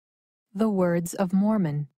The Words of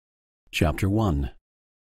Mormon. Chapter 1.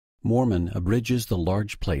 Mormon abridges the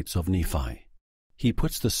large plates of Nephi. He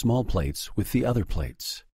puts the small plates with the other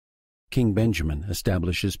plates. King Benjamin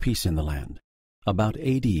establishes peace in the land. About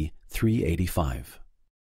A.D. 385.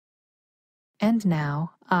 And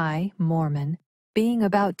now I, Mormon, being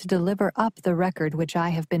about to deliver up the record which I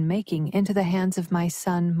have been making into the hands of my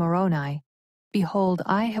son Moroni, behold,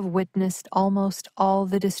 I have witnessed almost all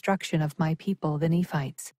the destruction of my people the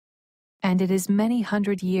Nephites. And it is many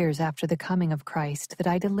hundred years after the coming of Christ that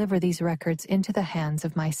I deliver these records into the hands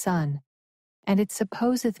of my son. And it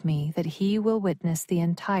supposeth me that he will witness the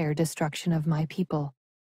entire destruction of my people.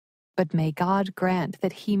 But may God grant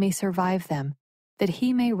that he may survive them, that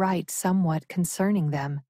he may write somewhat concerning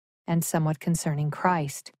them, and somewhat concerning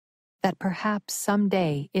Christ, that perhaps some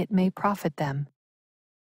day it may profit them.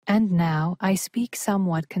 And now I speak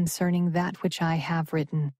somewhat concerning that which I have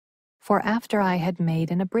written. For after I had made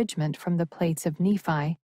an abridgment from the plates of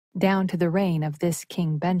Nephi, down to the reign of this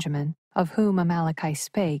King Benjamin, of whom Amaleki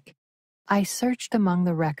spake, I searched among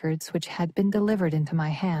the records which had been delivered into my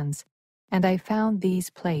hands, and I found these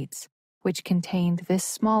plates, which contained this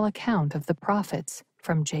small account of the prophets,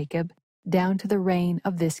 from Jacob, down to the reign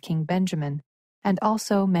of this King Benjamin, and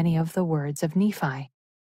also many of the words of Nephi.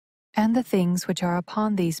 And the things which are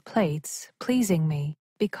upon these plates, pleasing me,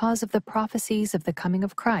 because of the prophecies of the coming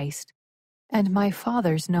of Christ, and my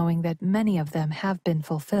fathers knowing that many of them have been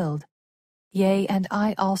fulfilled. Yea, and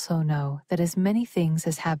I also know that as many things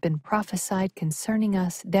as have been prophesied concerning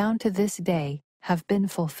us down to this day have been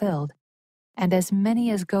fulfilled, and as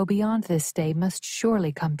many as go beyond this day must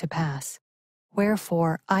surely come to pass.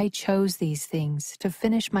 Wherefore I chose these things to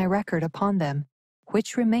finish my record upon them,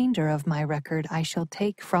 which remainder of my record I shall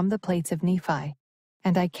take from the plates of Nephi,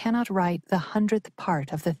 and I cannot write the 100th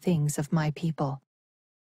part of the things of my people.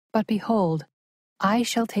 But behold, I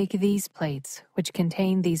shall take these plates, which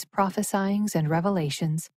contain these prophesyings and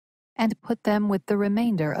revelations, and put them with the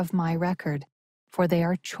remainder of my record, for they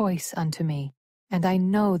are choice unto me, and I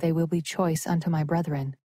know they will be choice unto my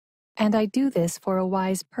brethren. And I do this for a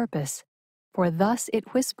wise purpose, for thus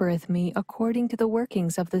it whispereth me according to the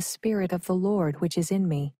workings of the Spirit of the Lord which is in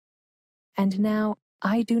me. And now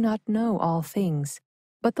I do not know all things,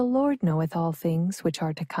 but the Lord knoweth all things which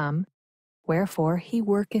are to come. Wherefore he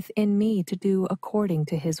worketh in me to do according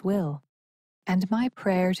to his will. And my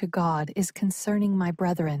prayer to God is concerning my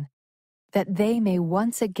brethren, that they may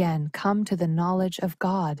once again come to the knowledge of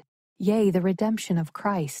God, yea, the redemption of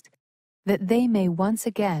Christ, that they may once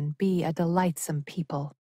again be a delightsome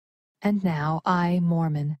people. And now I,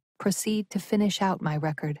 Mormon, proceed to finish out my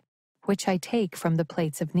record, which I take from the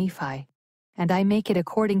plates of Nephi, and I make it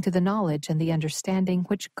according to the knowledge and the understanding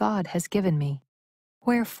which God has given me.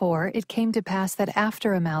 Wherefore it came to pass that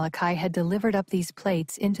after Amaleki had delivered up these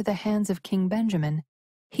plates into the hands of King Benjamin,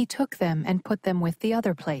 he took them and put them with the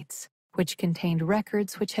other plates, which contained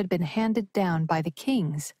records which had been handed down by the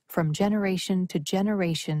kings from generation to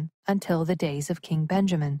generation until the days of King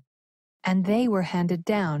Benjamin. And they were handed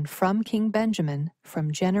down from King Benjamin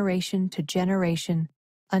from generation to generation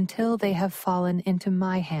until they have fallen into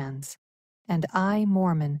my hands. And I,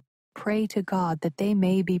 Mormon, pray to God that they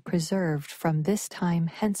may be preserved from this time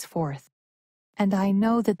henceforth. And I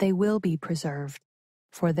know that they will be preserved,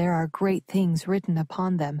 for there are great things written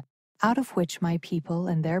upon them, out of which my people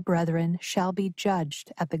and their brethren shall be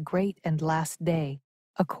judged at the great and last day,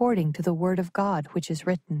 according to the word of God which is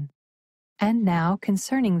written. And now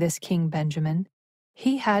concerning this King Benjamin,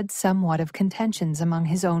 he had somewhat of contentions among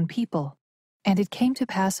his own people. And it came to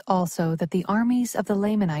pass also that the armies of the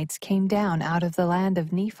Lamanites came down out of the land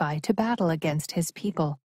of Nephi to battle against his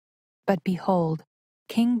people. But behold,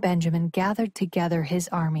 King Benjamin gathered together his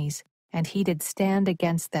armies, and he did stand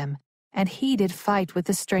against them, and he did fight with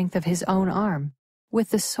the strength of his own arm,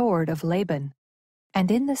 with the sword of Laban.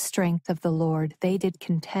 And in the strength of the Lord they did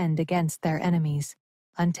contend against their enemies,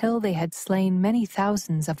 until they had slain many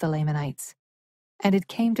thousands of the Lamanites. And it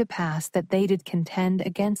came to pass that they did contend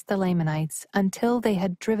against the Lamanites until they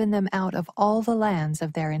had driven them out of all the lands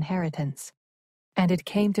of their inheritance. And it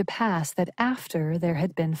came to pass that after there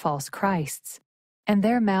had been false Christs, and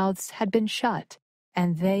their mouths had been shut,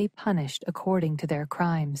 and they punished according to their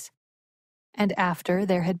crimes. And after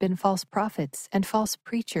there had been false prophets and false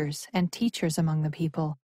preachers and teachers among the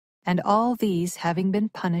people, and all these having been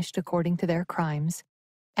punished according to their crimes,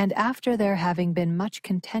 and after there having been much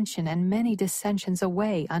contention and many dissensions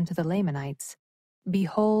away unto the Lamanites,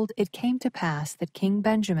 behold, it came to pass that King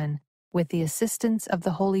Benjamin, with the assistance of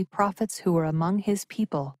the holy prophets who were among his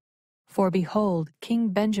people, for behold, King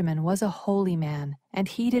Benjamin was a holy man, and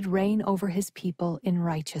he did reign over his people in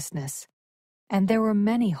righteousness. And there were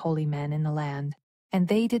many holy men in the land, and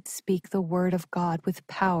they did speak the word of God with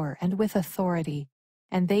power and with authority,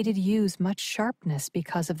 and they did use much sharpness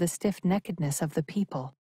because of the stiff-neckedness of the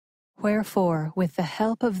people. Wherefore, with the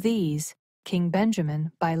help of these, King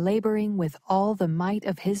Benjamin, by laboring with all the might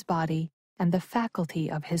of his body and the faculty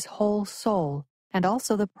of his whole soul, and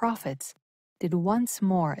also the prophets, did once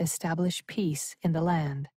more establish peace in the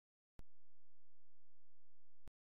land.